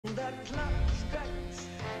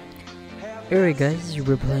Alright guys,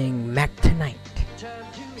 we're playing Mac tonight.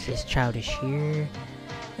 This is Childish here,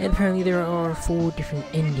 and apparently there are 4 different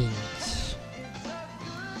endings.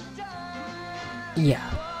 Yeah.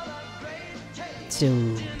 So,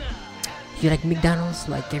 you like McDonald's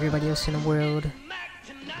like everybody else in the world?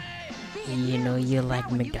 You know you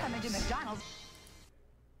like McDonald's.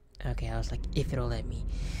 Okay, I was like, if it'll let me.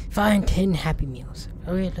 Find 10 Happy Meals.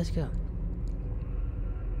 Okay, let's go.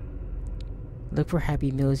 Look for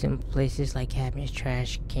Happy Meals in places like cabinets,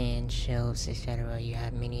 trash cans, shelves, etc. You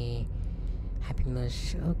have many Happy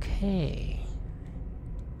Meals. Okay.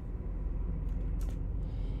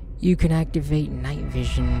 You can activate night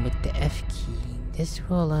vision with the F key. This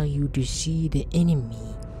will allow you to see the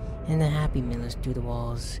enemy and the Happy Meals through the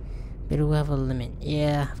walls. But it will have a limit.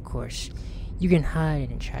 Yeah, of course. You can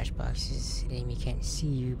hide in trash boxes. The enemy can't see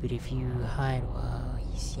you, but if you hide while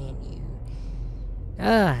he's seeing you.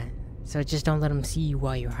 So just don't let him see you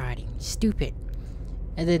while you're hiding. Stupid.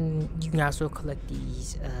 And then you can also collect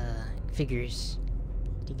these figures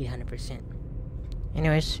to get 100%.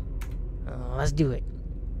 Anyways, let's do it.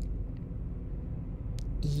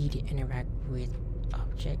 E to interact with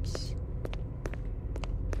objects.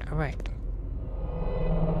 Alright.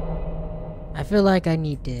 I feel like I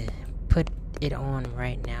need to put it on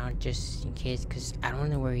right now just in case, because I don't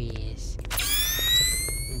know where he is.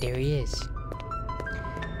 There he is.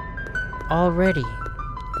 Already.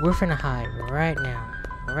 We're finna hide right now.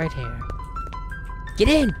 Right here. Get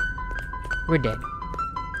in! We're dead.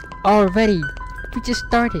 Already. We just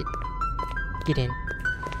started. Get in.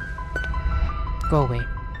 Go away.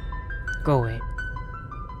 Go away.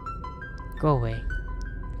 Go away.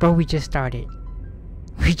 Bro, we just started.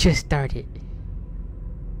 We just started.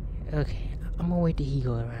 Okay, I'm gonna wait till he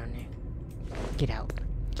goes around there. Get out.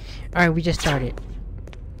 Alright, we just started.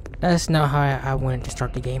 That's not how I wanted to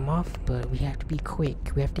start the game off, but we have to be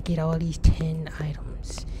quick. We have to get all these 10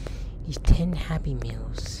 items. These 10 Happy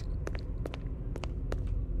Meals.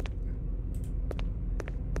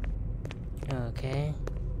 Okay.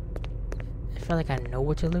 I feel like I know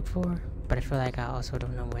what to look for, but I feel like I also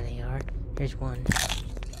don't know where they are. Here's one.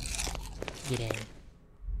 Get in.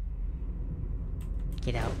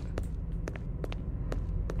 Get out.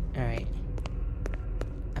 Alright.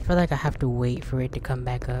 I feel like I have to wait for it to come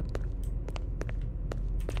back up.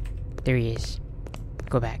 There he is.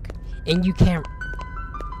 Go back. And you can't...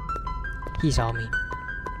 He saw me.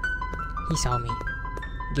 He saw me.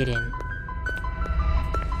 Get in.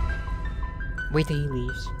 Wait till he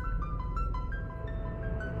leaves.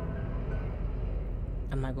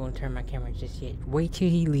 I'm not going to turn my camera just yet. Wait till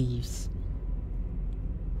he leaves.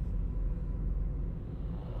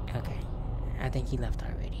 Okay. I think he left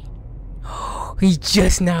already. He's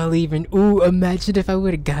just now leaving. Ooh, imagine if I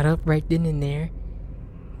would have got up right then and there.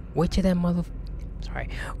 Wait till that Sorry.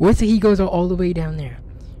 Wait till he goes all the way down there.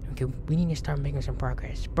 Okay, we need to start making some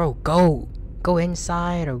progress. Bro, go. Go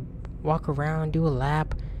inside or walk around, do a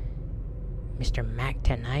lap. Mr. Mac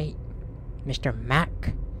tonight. Mr.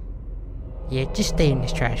 Mac. Yeah, just stay in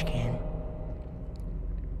this trash can.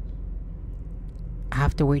 I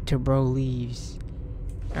have to wait till bro leaves.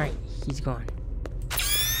 Alright, he's gone.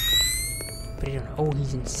 Put it on. Oh,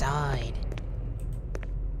 he's inside.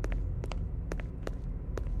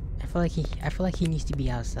 I feel like he needs to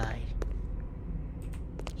be outside.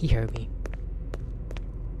 He heard me.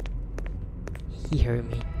 He heard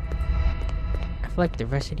me. I feel like the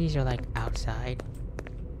rest of these are like outside.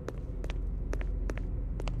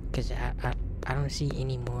 Cause I don't see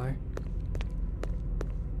any more.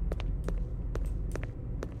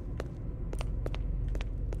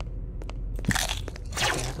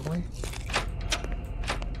 Another one.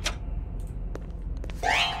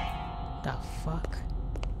 The fuck?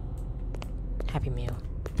 Happy Meal.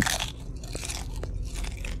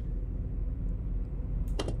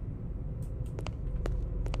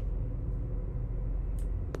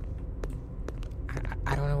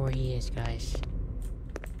 I don't know where he is, guys.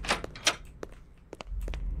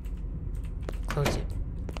 Close it.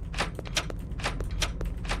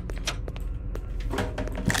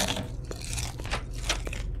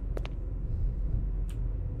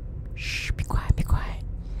 Shh, be quiet, be quiet.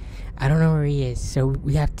 I don't know where he is, so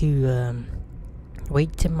we have to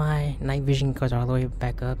wait till my night vision goes all the way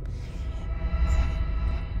back up.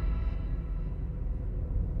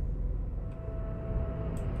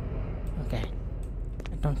 Okay.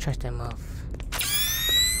 I don't trust that muff.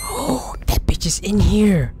 Oh, that bitch is in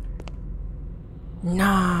here!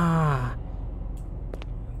 Nah!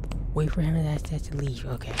 Wait for him to leave.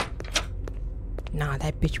 Okay. Nah,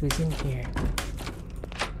 that bitch was in here.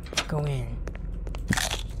 Go in.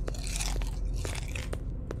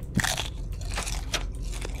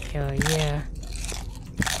 Hell yeah.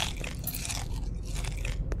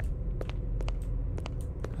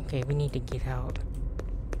 Okay, we need to get out.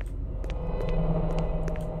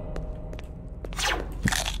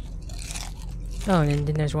 Oh, and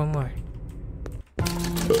then there's one more.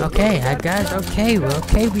 Okay, I got okay, well,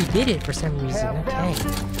 okay, we did it for some reason. Okay.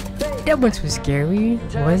 That one was scary,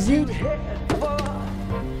 was it?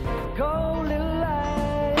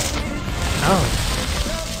 Oh.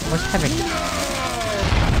 What's happening?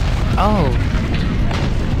 Oh.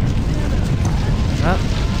 Well.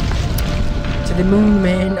 To the moon,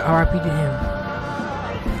 man. RIP to him.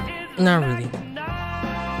 Not really.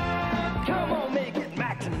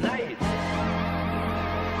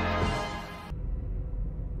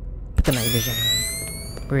 Put the night vision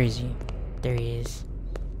on. Where is he? There he is.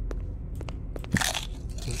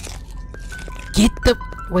 Get the...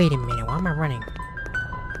 Wait a minute, why am I running?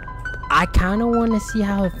 I kind of want to see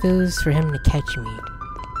how it feels for him to catch me.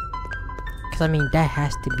 Because, I mean, that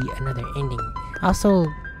has to be another ending. Also,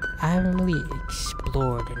 I haven't really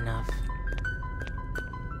explored enough.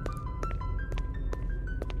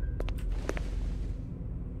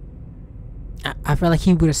 I feel like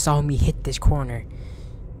he would have saw me hit this corner.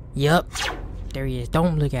 Yup. There he is.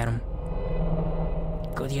 Don't look at him.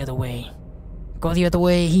 Go the other way. Go the other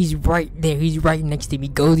way. He's right there. He's right next to me.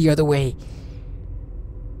 Go the other way.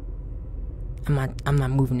 I'm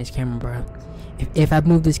not moving this camera, bro. If I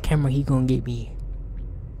move this camera, he gonna get me.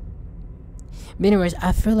 But anyways,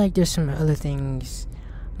 I feel like there's some other things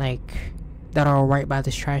like that are right by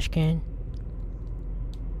this trash can.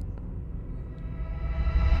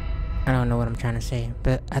 I don't know what I'm trying to say,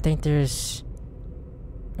 but I think there's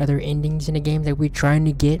other endings in the game that we're trying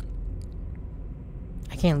to get.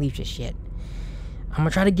 I can't leave just yet. I'm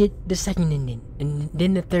gonna try to get the second ending, and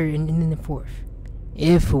then the third, and then the fourth,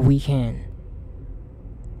 if we can.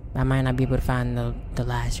 I might not be able to find the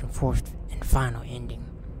last and fourth and final ending,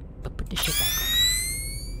 but put this shit back on.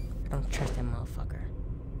 I don't trust that motherfucker.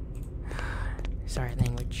 Sorry,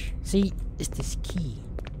 language. See, it's this key.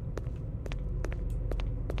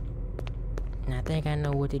 And I think I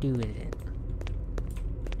know what to do with it.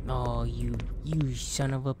 Oh, you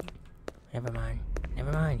son of a... Never mind.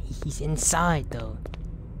 Never mind. He's inside, though.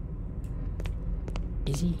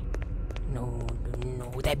 Is he? No.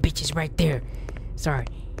 That bitch is right there. Sorry.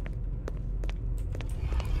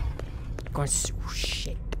 Oh,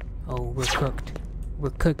 shit. Oh, we're cooked.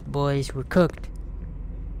 We're cooked, boys. We're cooked.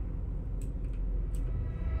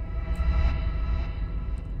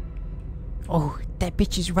 Oh, that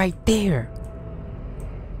bitch is right there.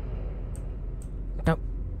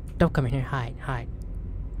 Don't come in here. Hide.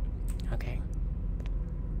 Okay.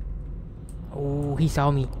 Oh, he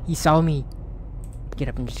saw me. Get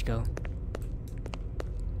up and just go.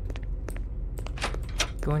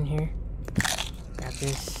 Go in here. Got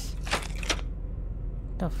this.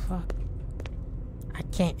 The fuck? I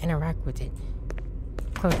can't interact with it.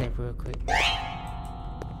 Close that real quick.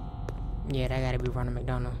 Yeah, that gotta be Ronald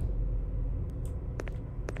McDonald.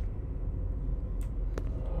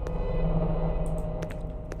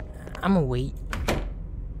 I'ma wait.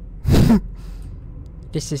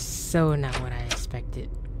 This is so not what I expected.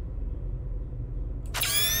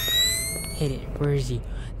 Hit it. Where is he?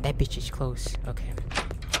 That bitch is close. Okay.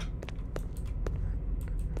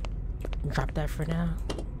 Drop that for now.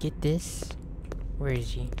 Get this. Where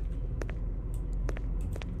is he?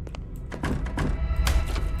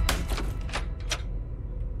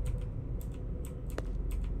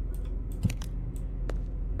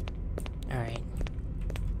 Alright.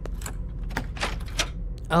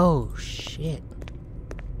 Oh, shit.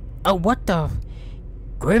 Oh, what the?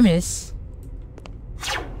 Grimace?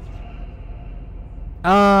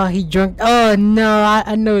 Oh, he drunk. Oh, no.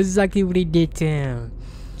 I know exactly what he did to him.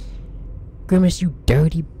 Grimace, you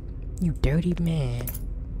dirty man.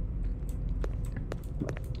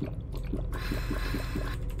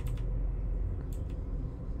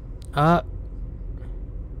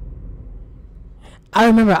 I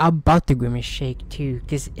remember I bought the Grimace shake too,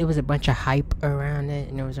 because it was a bunch of hype around it,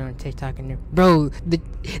 and it was on TikTok. And bro,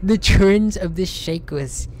 the trends of this shake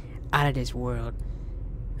was out of this world.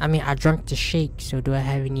 I mean, I drank the shake, so do I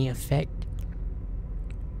have any effect?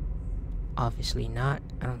 Obviously not.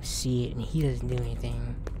 I don't see it, and he doesn't do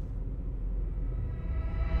anything.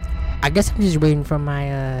 I guess I'm just waiting for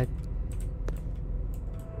my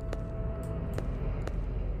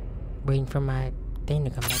thing to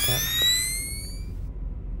come back up.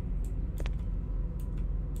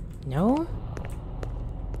 No?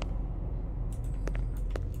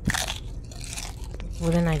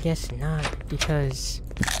 Well, then I guess not, because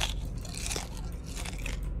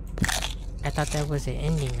I thought that was the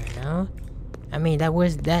ending, or no? I mean, that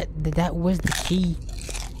was the key.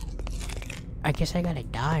 I guess I gotta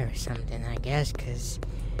die or something, I guess, because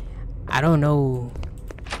I don't know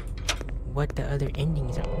what the other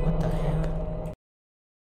endings are. What the hell?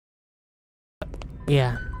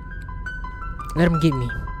 Yeah. Let him get me.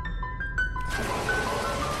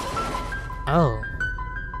 Oh.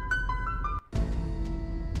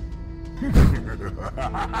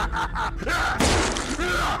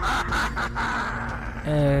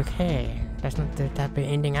 Okay. That's not the type of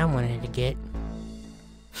ending I wanted to get.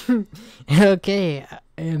 Okay.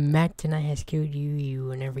 Mac tonight has killed you. You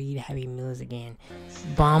will never eat Happy Meals again.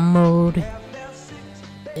 Bomb mode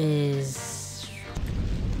is...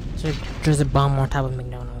 So there's a bomb on top of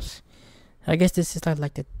McDonald's. I guess this is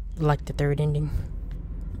like the third ending.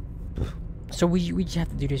 So we just have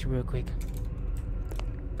to do this real quick.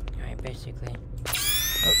 Alright, basically.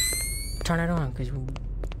 Oh, turn it on, because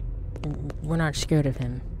we're not scared of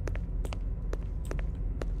him.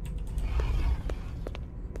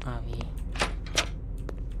 Avi.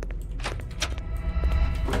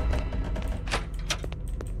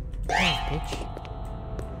 Hey, bitch.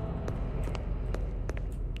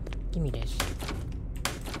 Give me this.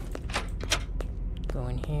 Go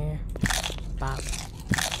in here. Bop.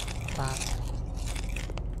 Bop.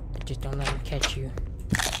 Just don't let him catch you.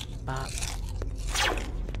 Bop.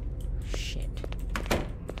 Shit.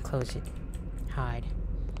 Close it. Hide.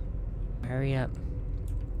 Hurry up.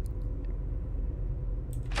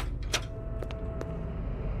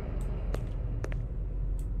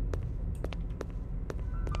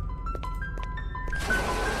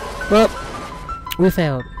 Well, we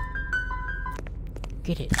failed.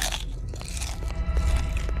 Get it.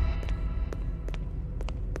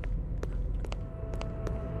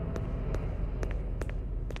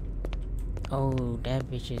 Oh, that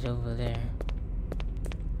bitch is over there.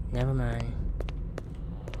 Never mind.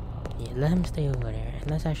 Yeah, let him stay over there. And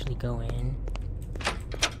let's actually go in.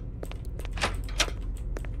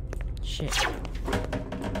 Shit.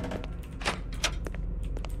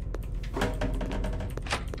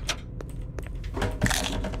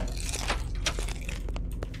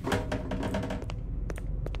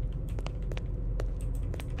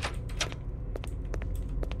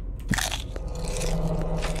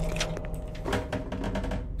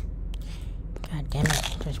 Damn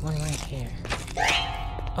it, there's one right here.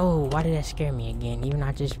 Oh, why did that scare me again? Even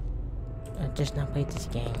I just not played this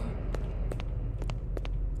game.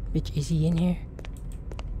 Bitch, is he in here?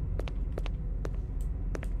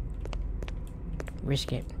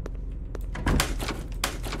 Risk it.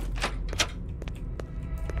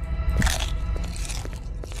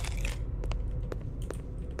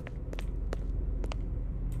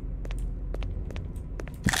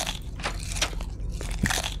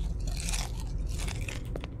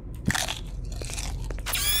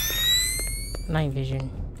 Night vision.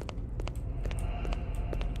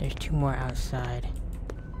 There's two more outside.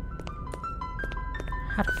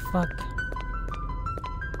 How the fuck?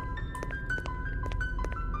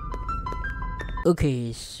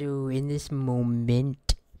 Okay, so in this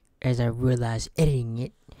moment, as I realized editing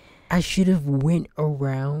it, I should have went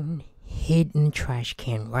around, hid in the trash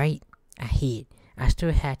can, right? I hid. I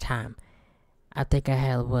still had time. I think I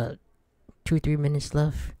had, what, 2-3 minutes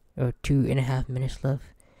left? Or 2.5 minutes left?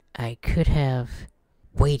 I could have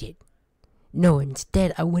waited. No,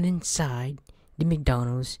 instead I went inside the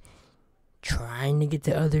McDonald's trying to get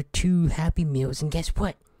the other 2 Happy Meals, and guess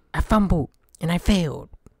what? I fumbled and I failed.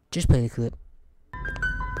 Just play the clip.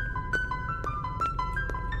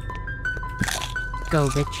 Go,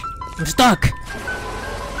 bitch. I'm stuck!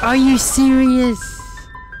 Are you serious?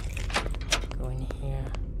 Go in here.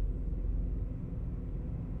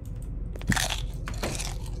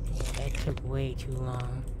 Yeah, that took way too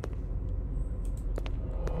long.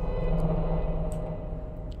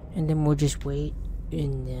 And then we'll just wait,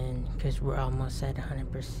 and then, because we're almost at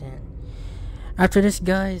 100%. After this,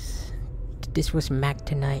 guys, this was Mac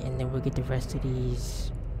tonight, and then we'll get the rest of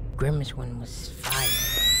these. Grimace one was fire.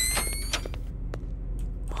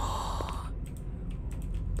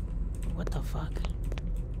 What the fuck?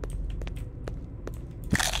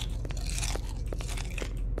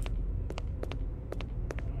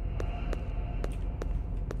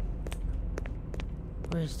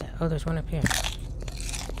 Where is that? Oh, there's one up here.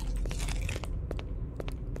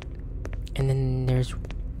 And then there's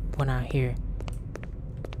one out here.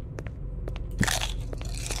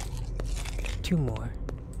 2 more.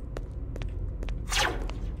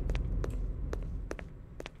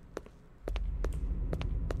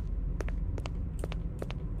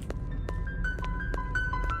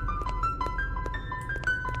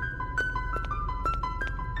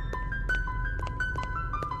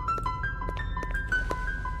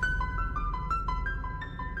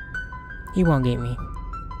 He won't get me.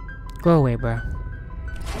 Go away, bro.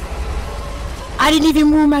 I didn't even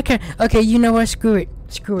move my car. Okay, you know what? Screw it.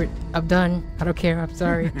 Screw it. I'm done. I don't care. I'm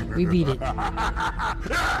sorry. We beat it.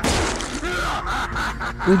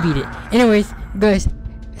 We beat it. Anyways, guys,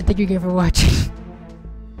 I thank you again for watching.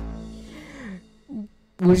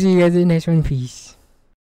 We'll see you guys in the next one. Peace.